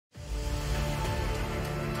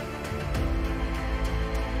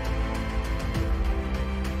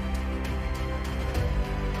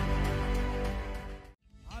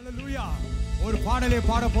பாடலை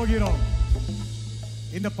பாட போகிறோம்.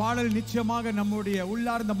 இந்த பாடல் நிச்சயமாக நம்முடைய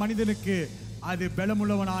உள்ளார்ந்த மனிதனுக்கு அது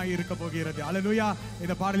பலமுள்ளவனாய் இருக்க போகிறது. அல்லேலூயா.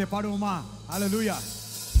 இந்த பாடலை பாடுவோமா? அல்லேலூயா.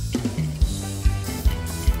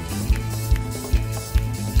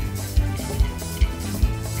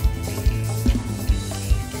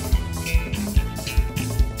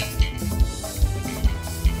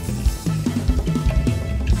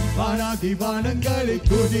 வானாதிவானங்களை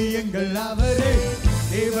துதியுங்கள் அவரே,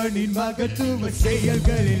 தேவனின் மகத்துவ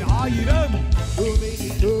செயல்களில் ஆயிரம்.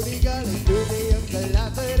 பூமியின் துதிகளை துதியுங்கள்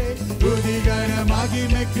அவரே, துதிகர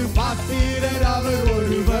மகிமைக்கு பாத்திரர் அவர்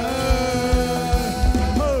ஒருவர்.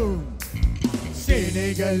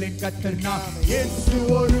 சேனைகளின் கர்த்தர் நாம் இயேசு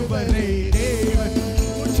ஒருவரே தேவன்.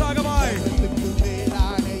 உற்சாகமாய்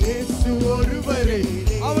மேலான இயேசு ஒருவரே,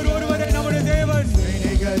 அவர் ஒருவரே நம்முடைய தேவன்.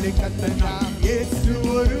 சேனைகளின் கர்த்தர் நாம் இயேசு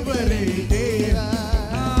ஒருவரே தேவன்.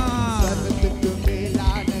 சர்வத்துக்கும்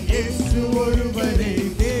மேலான இயேசு ஒருவரே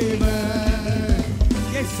தேவன்.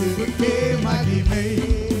 இயேசுவுக்கே மகிமை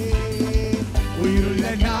உயிருள்ள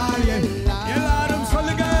நாள் எல்லாரும்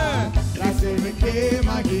சொல்லுங்க. இயேசுவுக்கே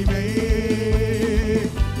மகிமை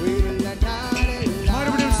உயிருள்ள நாளெல்லாம்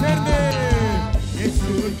மறுபடியும் சேர்ந்து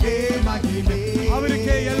இயேசுவுக்கே மகிமை,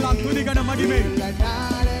 அவருக்கே எல்லாம் துதிகன மகிமை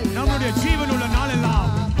நம்முடைய ஜீவன் உள்ள நாளெல்லாம்.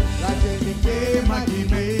 ராஜனுக்கே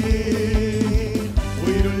மகிமை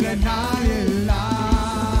உயிருள்ள நாளெல்லாம்.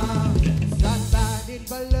 சாத்தானின்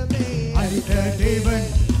வல்லமை அழித்த தேவன்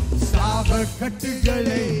சாப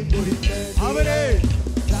கட்டுகளை முறித்த அவரே.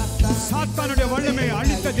 சாத்தானுடைய வல்லமை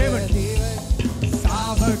அழித்த தேவன்,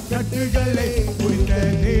 சாப கட்டுகளை முறித்த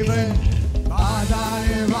தேவன், பாதாள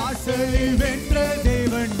வாசலில் வென்ற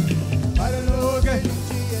தேவன், பரலோக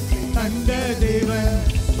தந்த தேவன்.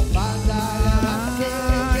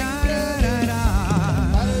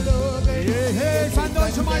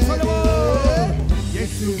 சந்தோஷமாய் சொல்லுவோம்.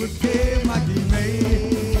 இயேசுவுக்கே மகிமை.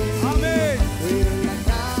 ஆமென்.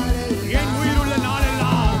 என் உயிருள்ள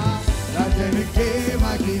நாளெல்லாம் ராஜனுக்கே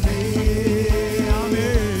மகிமை.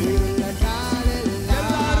 ஆமென்.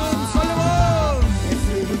 எல்லாரும் சொல்லுவோம்.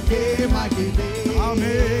 இயேசுவுக்கே மகிமை.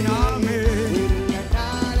 ஆமென். ஆமென்.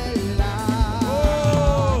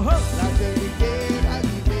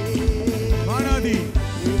 வானாதி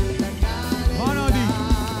வானாதி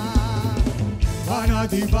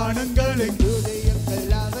வானாதி வானங்களை துதியுங்கள்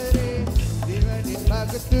அவரே, தேவனின்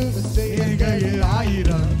மகத்துவ செயல்களில்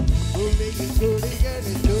ஆயிரம். பூமியின்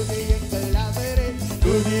துதிகளை துதியுங்கள் அவரே,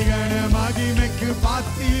 துதிகன மகிமைக்கு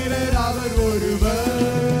பாத்திரர் அவர் ஒருவர்.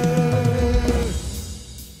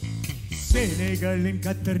 சேனைகளின்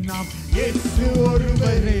கர்த்தர் நாம் இயேசு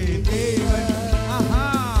ஒருவரே தேவன்.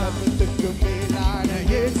 சர்வத்துக்கும் மேலான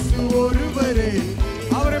இயேசு ஒருவரே,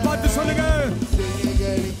 அவரை பார்த்து சொல்லுங்க.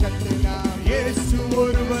 சேனைகளின் கர்த்தர் நாம் இயேசு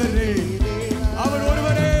ஒருவரே, அவர்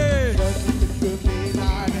ஒருவரே. சர்வத்துக்கும்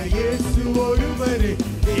மேலான இயேசு ஒருவரே,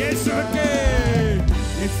 இயேசுவுக்கே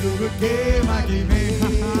இயேசுவுக்கே மகிமை.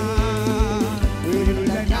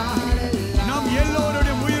 உயிருள்ள நாளெல்லாம், நாம்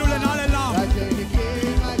எல்லோருடைய உயிருள்ள நாளெல்லாம் ராஜனுக்கே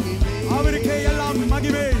மகிமை, அவருக்கே எல்லாம்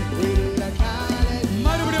மகிமை. உயிருள்ள நாளெல்லாம்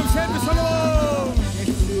மறுபடியும் சேர்ந்து சொல்லுவோம்.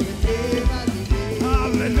 இயேசுவுக்கே மகிமை,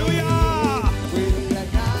 ஹalleluya. உயிருள்ள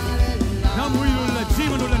நாளெல்லாம் நாம் உயிருள்ள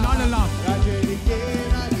ஜீவனுள்ள நாளெல்லாம் ராஜனுக்கே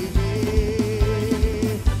மகிமை,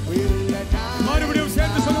 உயிருள்ள நாளெல்லாம் மறுபடியும்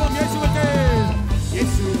சேர்ந்து சொல்லுவோம். இயேசுவுக்கே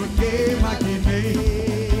இயேசுவுக்கே மகிமை.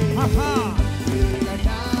 உயிருள்ள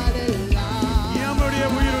நாளெல்லாம் நம்முடைய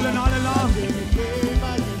உயிருள்ள நாளெல்லாம் ராஜனுக்கே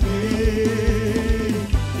மகிமை.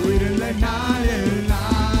 உயிருள்ள நாளெல்லாம்.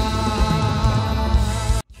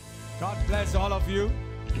 God bless all of you.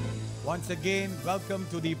 Once again, welcome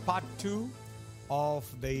to the part 2 of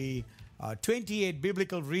the 28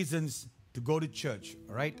 biblical reasons to go to church.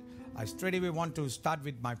 All right. I straight away want to start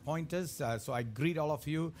with my pointers. So I greet all of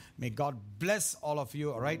you. May God bless all of you.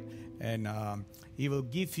 All right. And He will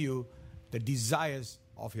give you the desires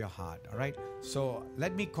of your heart. All right. So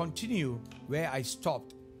let me continue where I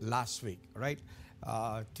stopped last week. All right.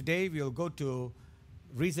 Today we'll go to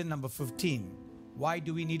reason number 15. Why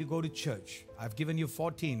do we need to go to church? I've given you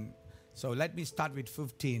 14. So let me start with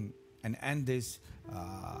 15 and end this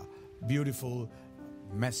beautiful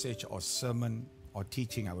message or sermon or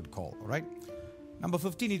teaching, I would call. All right. Number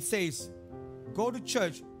 15, it says, go to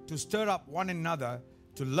church to stir up one another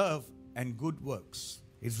to love and good works.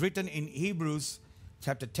 It's written in Hebrews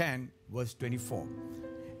chapter 10, verse 24.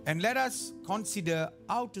 And let us consider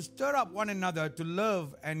how to stir up one another to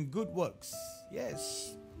love and good works.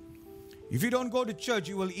 Yes. If you don't go to church,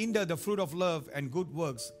 you will hinder the fruit of love and good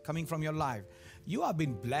works coming from your life. You have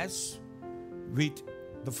been blessed with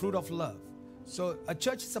the fruit of love. So a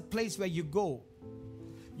church is a place where you go.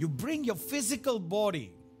 You bring your physical body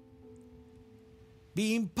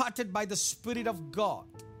be imparted by the Spirit of God,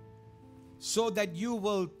 so that you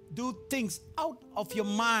will do things out of your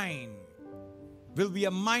mind, will be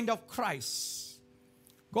a mind of Christ.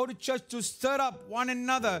 Go to church to stir up one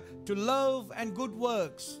another to love and good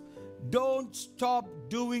works. Don't stop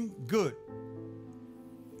doing good.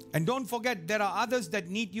 And don't forget, there are others that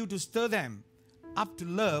need you to stir them up to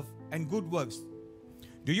love and good works.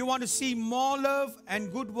 Do you want to see more love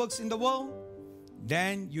and good works in the world?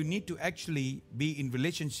 Then you need to actually be in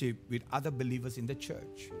relationship with other believers in the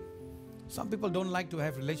church. Some people don't like to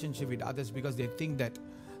have relationship with others because they think that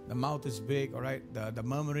the mouth is big, all right? The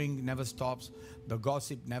murmuring never stops. The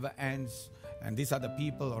gossip never ends. And these are the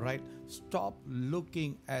people, all right? Stop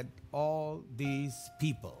looking at all these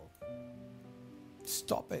people.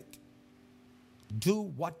 Stop it. Do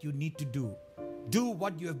what you need to do. Do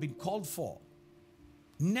what you have been called for.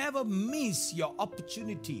 Never miss your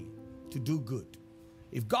opportunity to do good.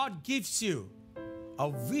 If God gives you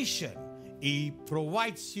a vision, He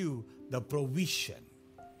provides you the provision.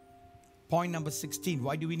 Point number 16.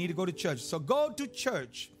 Why do we need to go to church? So go to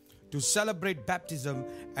church to celebrate baptism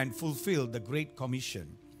and fulfill the Great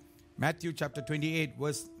Commission. Matthew chapter 28,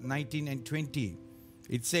 verse 19 and 20.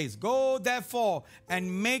 It says, "Go therefore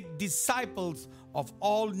and make disciples of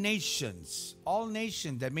all nations." All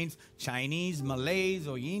nations, that means Chinese, Malays,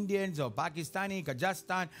 or Indians, or Pakistani,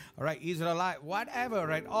 Kazakhstan, all right, Israelite, whatever,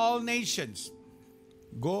 right? All nations.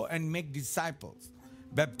 Go and make disciples,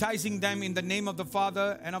 baptizing them in the name of the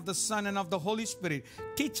Father and of the Son and of the Holy Spirit,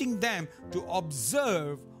 teaching them to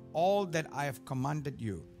observe all that I have commanded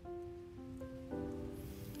you.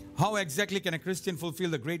 How exactly can a Christian fulfill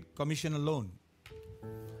the Great Commission alone?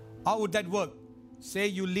 How would that work? Say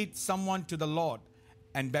you lead someone to the Lord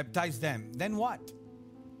and baptize them. Then what?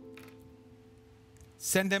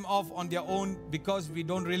 Send them off on their own because we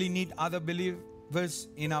don't really need other believers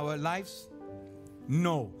in our lives?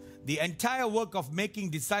 No. The entire work of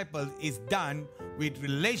making disciples is done with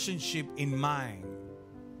relationship in mind.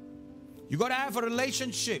 You got to have a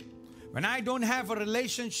relationship. When I don't have a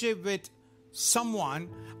relationship with someone,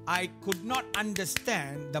 I could not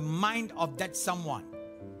understand the mind of that someone.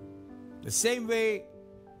 The same way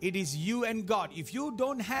it is you and God. If you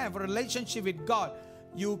don't have a relationship with God,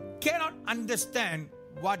 you cannot understand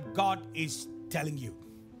what God is telling you.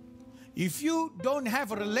 If you don't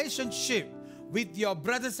have a relationship with your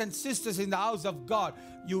brothers and sisters in the house of God,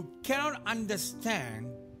 you cannot understand,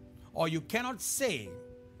 or you cannot say,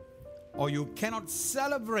 or you cannot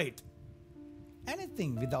celebrate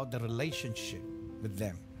anything without the relationship with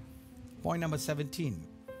them. Point number 17.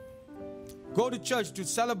 Go to church to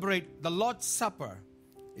celebrate the Lord's Supper.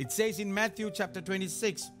 It says in Matthew chapter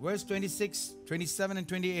 26, verse 26, 27 and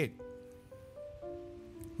 28.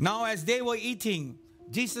 Now as they were eating,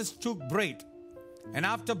 Jesus took bread, and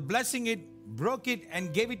after blessing it, broke it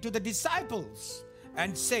and gave it to the disciples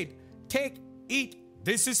and said, "Take, eat,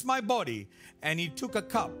 this is my body." And He took a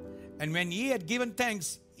cup, and when He had given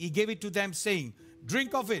thanks, He gave it to them, saying,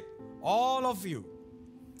 "Drink of it, all of you,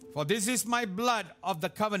 for this is my blood of the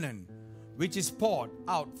covenant, which is poured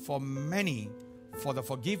out for many for the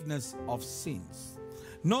forgiveness of sins."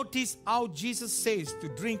 Notice how Jesus says to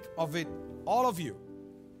drink of it, all of you.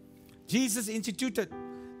 Jesus instituted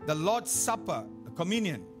the Lord's Supper, the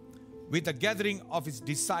communion, with the gathering of His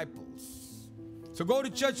disciples. So go to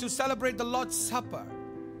church to celebrate the Lord's Supper.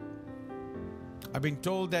 I've been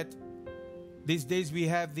told that these days we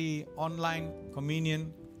have the online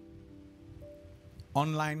communion,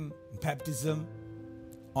 online baptism,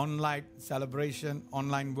 online celebration,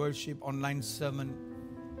 online worship, online sermon.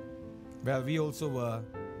 Well, we also were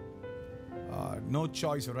no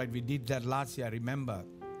choice, all right? We did that last year, I remember.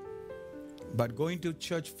 But going to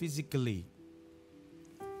church physically,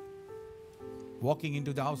 walking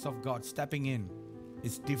into the house of God, stepping in,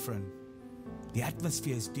 is different. The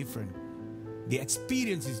atmosphere is different. The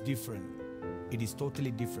experience is different. It is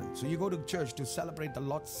totally different. So you go to church to celebrate the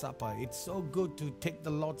Lord's Supper. It's so good to take the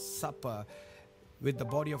Lord's Supper with the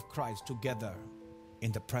body of Christ together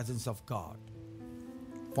in the presence of God.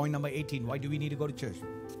 Point number 18. Why do we need to go to church?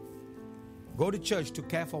 Go to church to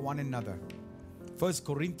care for one another. 1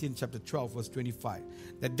 Corinthians chapter 12, verse 25.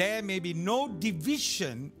 That there may be no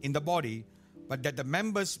division in the body, but that the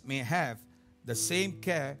members may have the same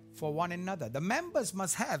care for one another. The members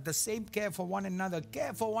must have the same care for one another.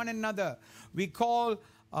 Care for one another. We call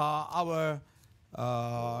our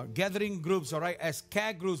gathering groups, all right, as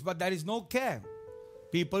care groups, but there is no care.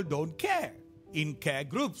 People don't care in care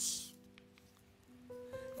groups.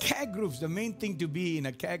 Care groups, the main thing to be in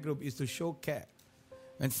a care group is to show care.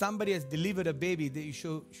 When somebody has delivered a baby, they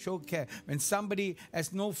show care. When somebody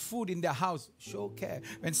has no food in their house, show care.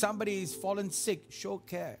 When somebody is fallen sick, show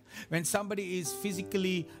care. When somebody is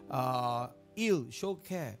physically ill, show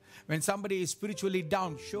care. When somebody is spiritually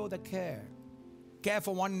down, show the care. Care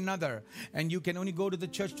for one another. And you can only go to the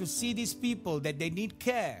church to see these people that they need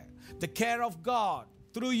care. The care of God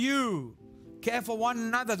through you. Care for one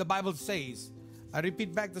another, the Bible says. I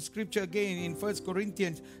repeat back the scripture again in 1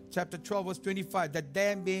 Corinthians chapter 12 verse 25, that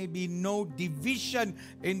there may be no division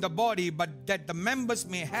in the body, but that the members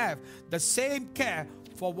may have the same care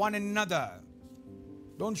for one another.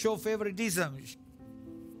 Don't show favoritism.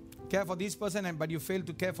 Care for this person, but you fail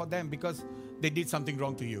to care for them because they did something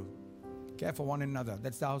wrong to you. Care for one another.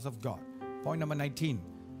 That's the house of God. Point number 19.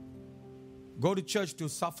 Go to church to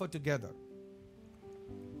suffer together.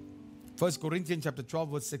 1 Corinthians chapter 12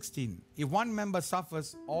 verse 16. If one member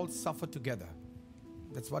suffers, all suffer together.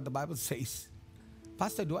 That's what the Bible says.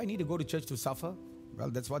 Pastor, do I need to go to church to suffer?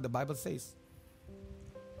 Well, that's what the Bible says.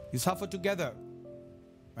 You suffer together.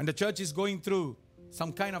 When the church is going through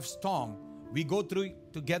some kind of storm, we go through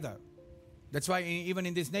it together. That's why even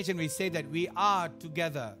in this nation we say that we are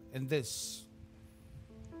together in this.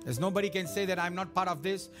 There's nobody can say that I'm not part of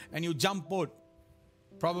this and you jump boat.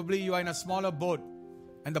 Probably you are in a smaller boat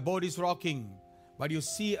and the boat is rocking, but you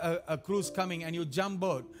see a cruise coming and you jump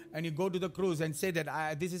boat and you go to the cruise and say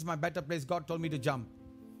that this is my better place, God told me to jump.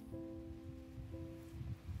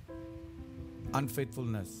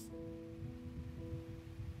 Unfaithfulness.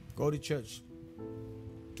 Go to church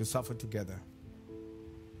to suffer together.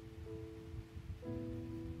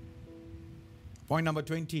 Point number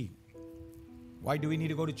 20. Why do we need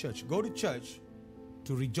to go to church? Go to church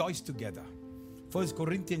to rejoice together. 1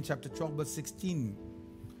 Corinthians chapter 12 verse 16.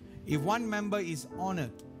 If one member is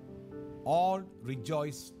honored, all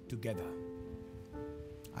rejoice together.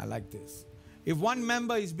 I like this. If one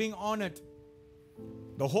member is being honored,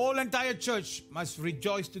 the whole entire church must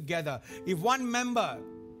rejoice together. If one member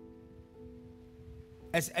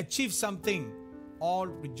has achieved something, all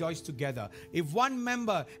rejoice together. If one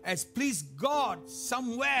member has pleased God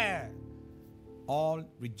somewhere, all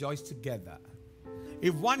rejoice together.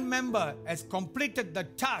 If one member has completed the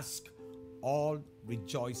task, all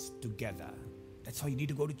rejoice together. That's how you need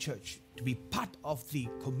to go to church, to be part of the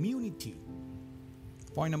community.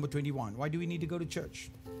 Point number 21. Why do we need to go to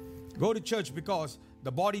church? Go to church because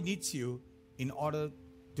the body needs you in order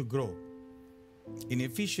to grow. In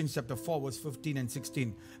Ephesians chapter 4 verse 15 and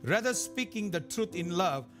 16, rather speaking the truth in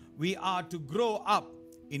love, we are to grow up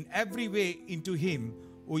in every way into Him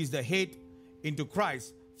who is the head, into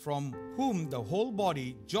Christ, from whom the whole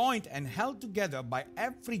body, joined and held together by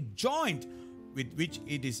every joint with which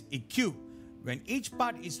it is equipped, when each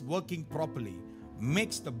part is working properly,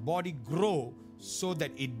 makes the body grow so that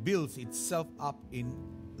it builds itself up in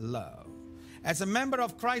love. As a member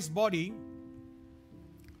of Christ's body,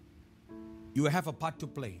 you have a part to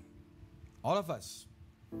play. All of us.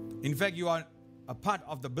 In fact, you are a part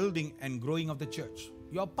of the building and growing of the church.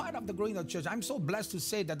 You are part of the growing of the church. I'm so blessed to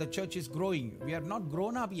say that the church is growing. We are not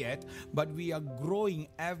grown up yet, but we are growing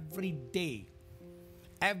every day.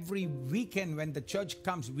 Every weekend when the church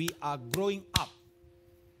comes, we are growing up.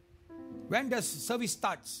 When does service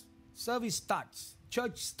starts? Service starts.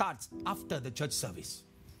 Church starts after the church service.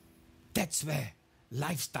 That's where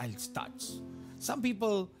lifestyle starts. Some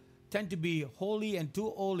people tend to be holy and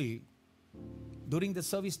too holy during the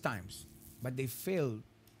service times, but they fail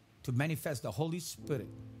to manifest the Holy Spirit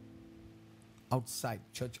outside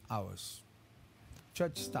church hours.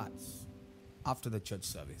 Church starts after the church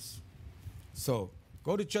service. So,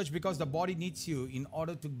 go to church because the body needs you in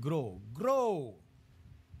order to grow. Grow.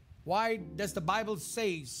 Why does the Bible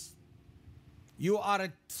say you are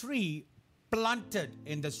a tree planted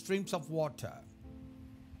in the streams of water?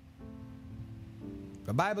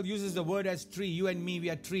 The Bible uses the word as tree. You and me, we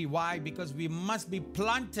are tree. Why? Because we must be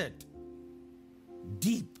planted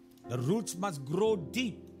deep. The roots must grow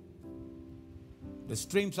deep. The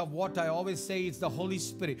streams of water, I always say it's the Holy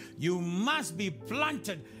Spirit. You must be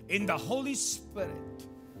planted in the Holy Spirit.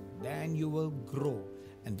 Then you will grow.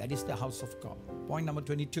 And that is the house of God. Point number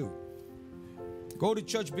 22. Go to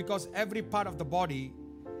church because every part of the body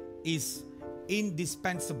is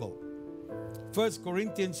indispensable. 1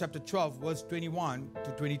 Corinthians chapter 12 verse 21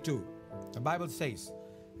 to 22. The Bible says,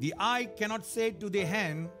 the eye cannot say to the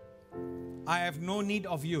hand, I have no need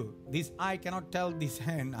of you. This eye cannot tell this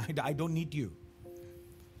hand, I don't need you.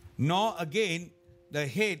 Nor again the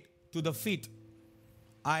head to the feet,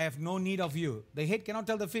 I have no need of you. The head cannot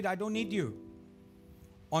tell the feet, I don't need you.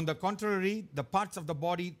 On the contrary, the parts of the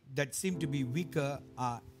body that seem to be weaker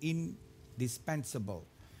are indispensable.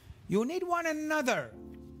 You need one another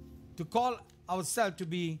to call ourselves to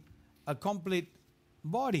be a complete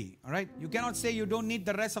body. All right? You cannot say you don't need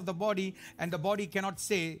the rest of the body, and the body cannot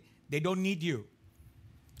say they don't need you.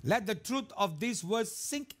 Let the truth of these words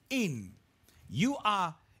sink in. You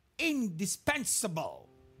are indispensable.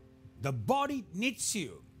 The body needs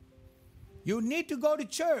you. You need to go to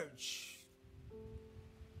church.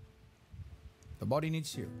 The body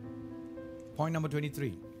needs you. Point number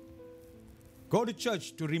 23. Go to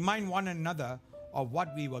church to remind one another of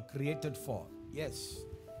what we were created for. Yes.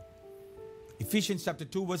 Ephesians chapter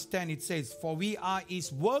 2 verse 10, it says, for we are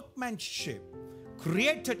his workmanship,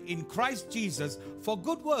 created in Christ Jesus for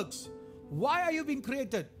good works. Why are you being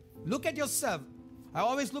created? Look at yourself. I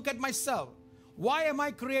always look at myself. Why am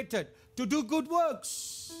I created? To do good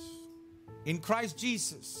works in Christ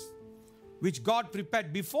Jesus, which God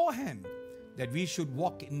prepared beforehand that we should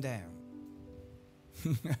walk in them.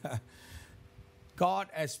 God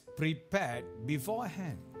has prepared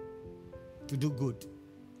beforehand to do good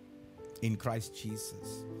in Christ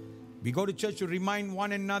Jesus. We go to church to remind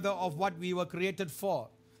one another of what we were created for.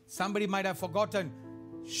 Somebody might have forgotten.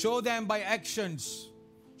 Show them by actions.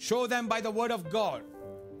 Show them by the word of God.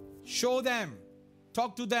 Show them.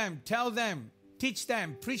 Talk to them. Tell them. Teach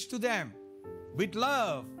them. Preach to them. With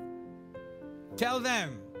love. Tell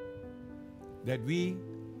them that we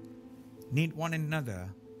need one another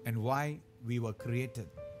and why we were created.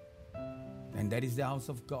 And that is the house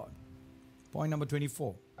of God. Point number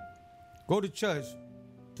 24. Go to church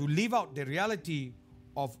to live out the reality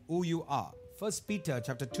of who you are. 1 Peter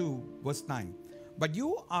chapter 2 verse 9. But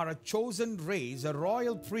you are a chosen race, a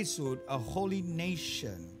royal priesthood, a holy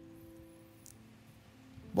nation.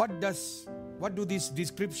 What do this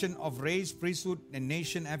description of race, priesthood, and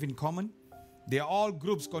nation have in common? They are all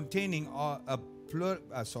groups containing a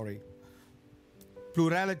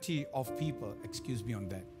plurality of people. Excuse me on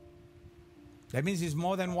that. That means it's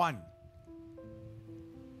more than one.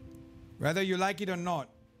 Whether you like it or not,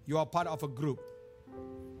 you are part of a group.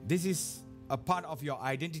 This is a part of your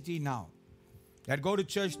identity now. That go to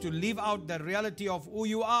church to live out the reality of who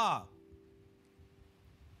you are.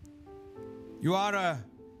 You are a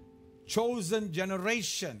chosen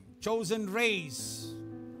generation, chosen race,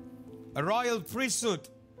 a royal priesthood,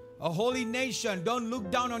 a holy nation. Don't look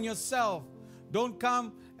down on yourself. Don't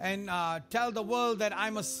come and tell the world that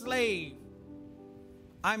I'm a slave.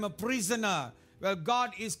 I'm a prisoner. Well,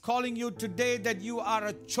 God is calling you today that you are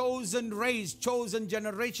a chosen race, chosen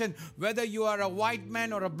generation. Whether you are a white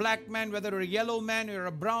man or a black man, whether you're a yellow man or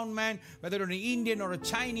a brown man, whether you're an Indian or a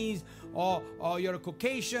Chinese or you're a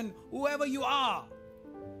Caucasian, whoever you are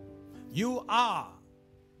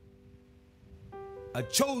a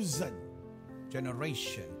chosen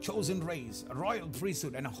generation, chosen race, a royal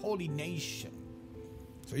priesthood, and a holy nation.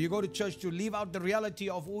 So you go to church to live out the reality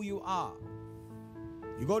of who you are.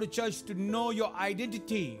 You go to church to know your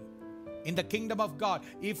identity in the kingdom of God.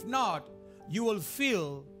 If not, you will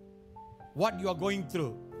feel what you are going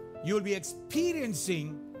through. You will be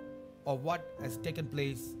experiencing of what has taken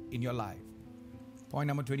place in your life. Point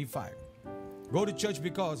number 25. Go to church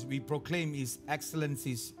because we proclaim His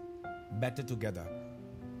excellencies better together.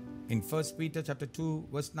 In 1 Peter chapter 2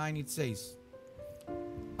 verse 9 it says,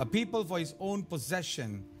 a people for His own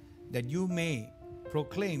possession, that you may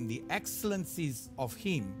proclaim the excellencies of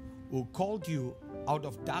Him who called you out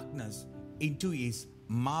of darkness into His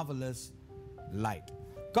marvelous light.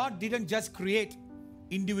 God didn't just create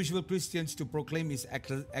individual Christians to proclaim His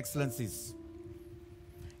excellencies.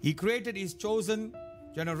 He created His chosen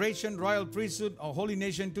generation, royal priesthood, or holy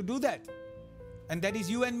nation to do that. And that is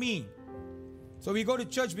you and me. So we go to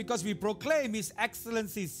church because we proclaim His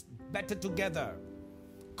excellencies better together.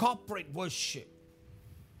 Corporate worship.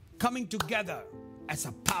 Coming together as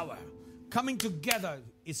a power. Coming together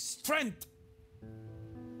is strength.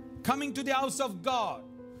 Coming to the house of God.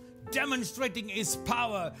 Demonstrating His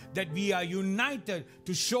power, that we are united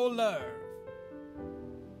to show love.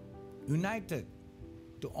 United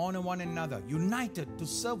to honor one another. United to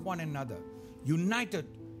serve one another. United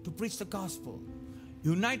to preach the gospel.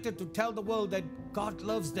 United to tell the world that God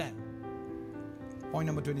loves them. Point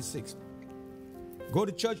number 26. Go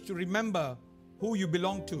to church to remember who you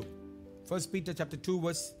belong to. 1 Peter chapter 2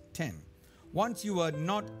 verse 10. Once you were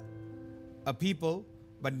not a people,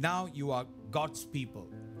 but now you are God's people.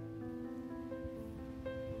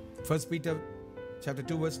 1 Peter chapter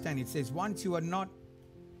 2 verse 10, it says, once you are not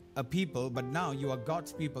a people, but now you are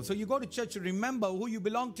God's people. So you go to church to remember who you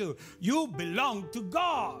belong to. You belong to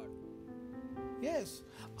God. Yes.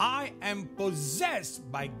 I am possessed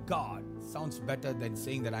by God. Sounds better than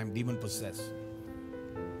saying that I'm demon possessed.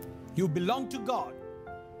 You belong to God.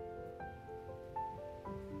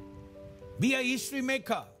 Be a history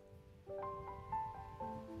maker.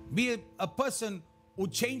 Be a person who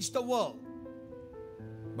changed the world.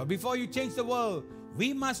 But before you change the world,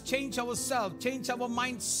 we must change ourselves, change our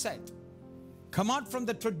mindset. Come out from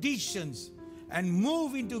the traditions and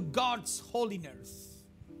move into God's holiness.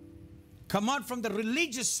 Come out from the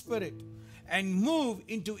religious spirit and move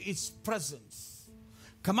into His presence.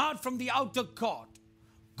 Come out from the outer court.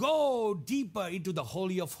 Go deeper into the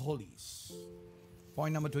Holy of Holies.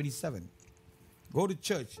 Point number 27. Go to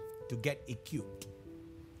church to get equipped.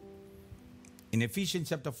 In Ephesians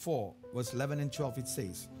chapter 4, verse 11 and 12, it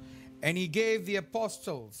says, "And He gave the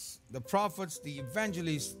apostles, the prophets, the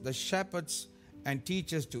evangelists, the shepherds, and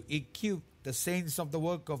teachers to equip the saints of the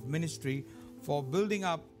work of ministry for building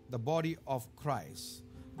up the body of Christ."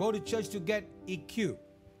 Go to church to get equipped.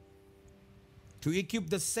 To equip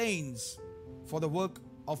the saints for the work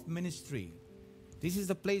of ministry. This is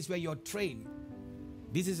the place where you're trained.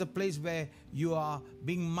 This is the place where you are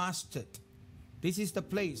being mastered. This is the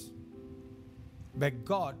place where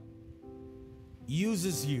God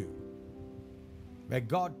uses you, where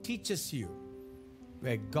God teaches you,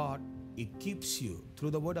 where God equips you through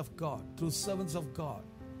the Word of God, through servants of God.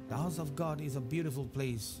 The house of God is a beautiful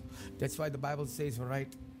place. That's why the Bible says, all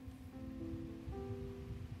right,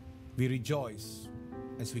 we rejoice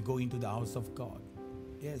as we go into the house of God.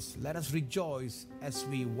 Yes, let us rejoice as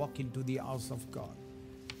we walk into the house of God.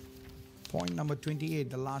 Point number 28,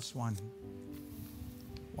 the last one.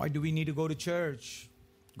 Why do we need to go to church?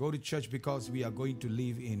 Go to church because we are going to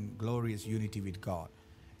live in glorious unity with God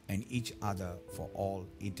and each other for all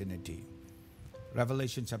eternity.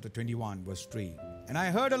 Revelation chapter 21, verse 3. "And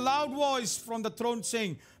I heard a loud voice from the throne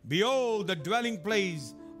saying, Behold, the dwelling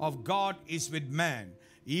place of God is with man.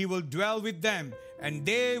 He will dwell with them, and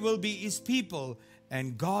they will be His people,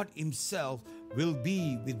 and God Himself will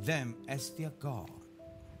be with them as their God."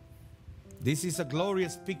 This is a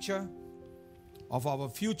glorious picture of our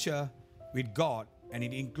future with God, and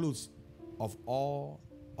it includes of all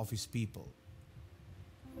of His people.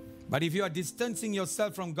 But if you are distancing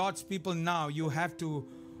yourself from God's people now, you have to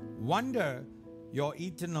wonder your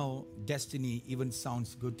eternal destiny even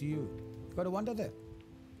sounds good to you. You've got to wonder that.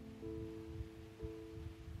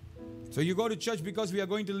 So you go to church because we are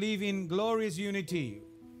going to live in glorious unity.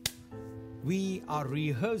 We are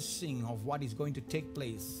rehearsing of what is going to take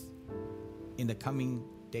place in the coming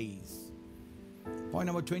days. Point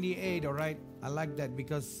number 28, all right? I like that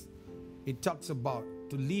because it talks about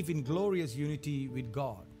to live in glorious unity with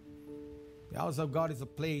God. The house of God is a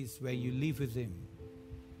place where you live with Him.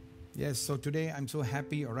 Yes, so today I'm so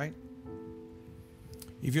happy, all right?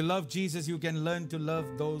 If you love Jesus, you can learn to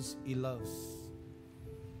love those He loves.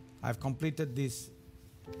 I've completed these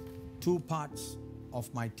 2 parts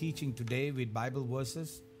of my teaching today with Bible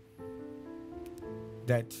verses.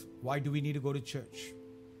 That why do we need to go to church?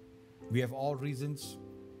 We have all reasons.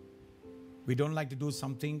 We don't like to do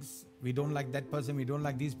some things. We don't like that person. We don't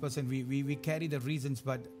like this person. We carry the reasons.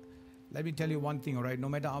 But let me tell you one thing, all right? No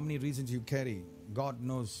matter how many reasons you carry, God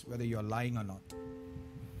knows whether you're lying or not.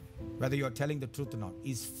 Whether you're telling the truth or not.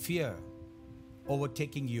 Is fear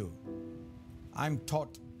overtaking you? I'm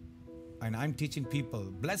taught and I'm teaching people,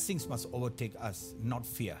 blessings must overtake us, not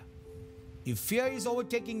fear. If fear is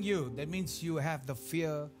overtaking you, that means you have the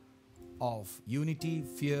fear of unity,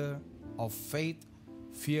 fear of faith,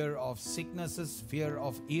 fear of sicknesses, fear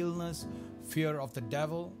of illness, fear of the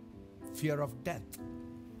devil, fear of death.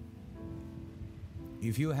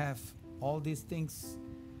 If you have all these things,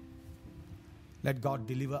 let God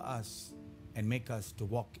deliver us and make us to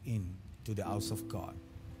walk into the house of God.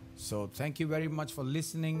 So thank you very much for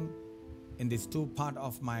listening in this 2 part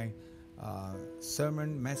of my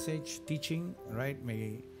sermon, message, teaching, right?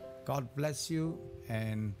 May God bless you,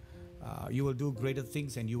 and you will do greater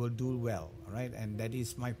things and you will do well, all right? And that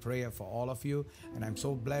is my prayer for all of you. And I'm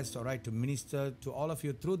so blessed, all right, to minister to all of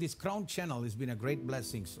you through this Crown channel. It's been a great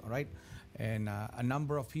blessing, all right? And a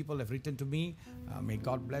number of people have written to me. May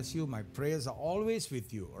God bless you. My prayers are always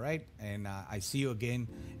with you, all right? And I see you again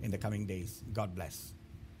in the coming days. God bless.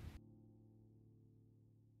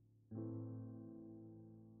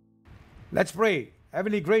 Let's pray.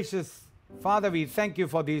 Heavenly gracious Father, we thank you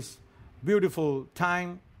for this beautiful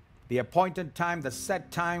time, the appointed time, the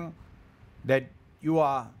set time that you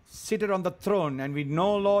are seated on the throne. And we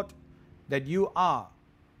know, Lord, that you are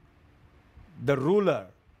the ruler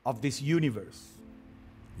of this universe.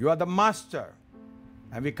 You are the master.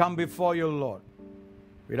 And we come before you, Lord,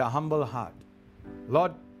 with a humble heart.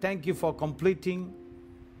 Lord, thank you for completing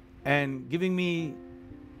and giving me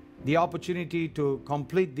the opportunity to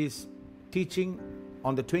complete this teaching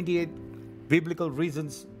on the 28 biblical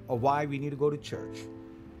reasons of why we need to go to church.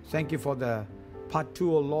 Thank you for the part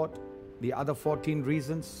 2, O Lord, the other 14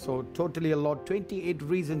 reasons. So totally, O Lord, 28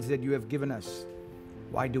 reasons that you have given us.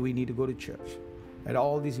 Why do we need to go to church? Let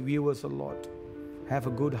all these viewers, O Lord, have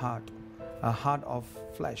a good heart, a heart of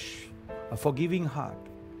flesh, a forgiving heart.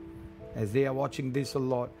 As they are watching this, O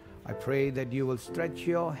Lord, I pray that you will stretch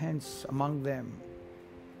your hands among them,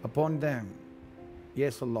 upon them.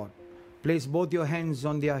 Yes, O Lord. Place both your hands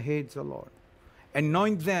on their heads, O Lord.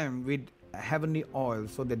 Anoint them with heavenly oil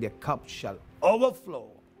so that their cup shall overflow,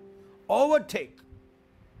 overtake.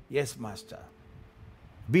 Yes, Master.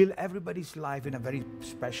 Build everybody's life in a very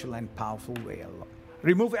special and powerful way, O Lord.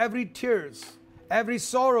 Remove every tears, every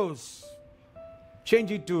sorrows.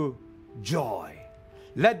 Change it to joy.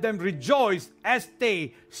 Let them rejoice as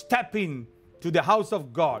they step in to the house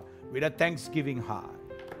of God with a thanksgiving heart.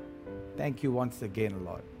 Thank you once again,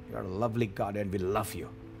 Lord. You are a lovely God and we love you.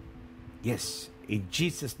 Yes, in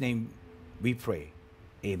Jesus' name we pray.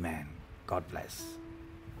 Amen. God bless.